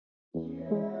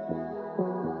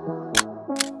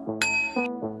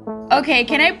Okay,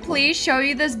 can I please show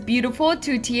you this beautiful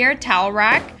 2-tier towel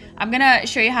rack? I'm gonna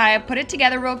show you how I put it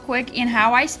together real quick and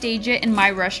how I stage it in my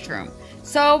restroom.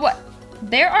 So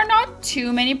there are not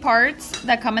too many parts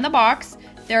that come in the box.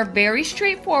 They're very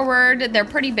straightforward. They're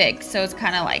pretty big, so it's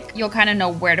kind of like you'll kind of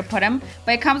know where to put them.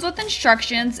 But it comes with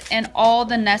instructions and all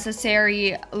the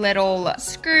necessary little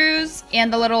screws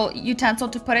and the little utensil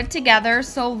to put it together.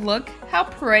 So look how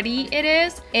pretty it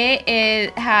is.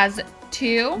 It has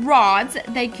 2 rods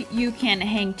that you can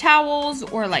hang towels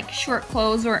or like short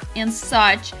clothes or and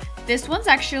such. This one's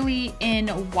actually in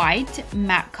white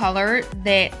matte color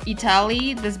that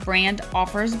ETELI, this brand,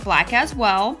 offers black as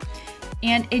well.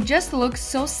 And it just looks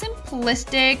so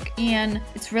simplistic, and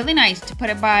it's really nice to put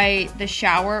it by the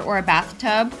shower or a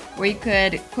bathtub where you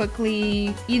could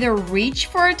quickly either reach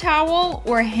for a towel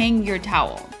or hang your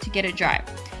towel to get it dry.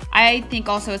 I think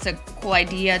also it's a cool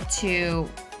idea to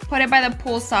put it by the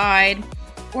poolside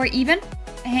or even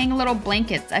hang little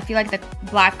blankets. I feel like the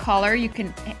black color, you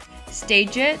can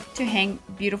stage it to hang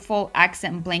beautiful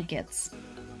accent blankets.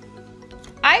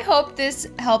 I hope this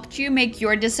helped you make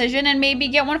your decision and maybe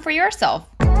get one for yourself.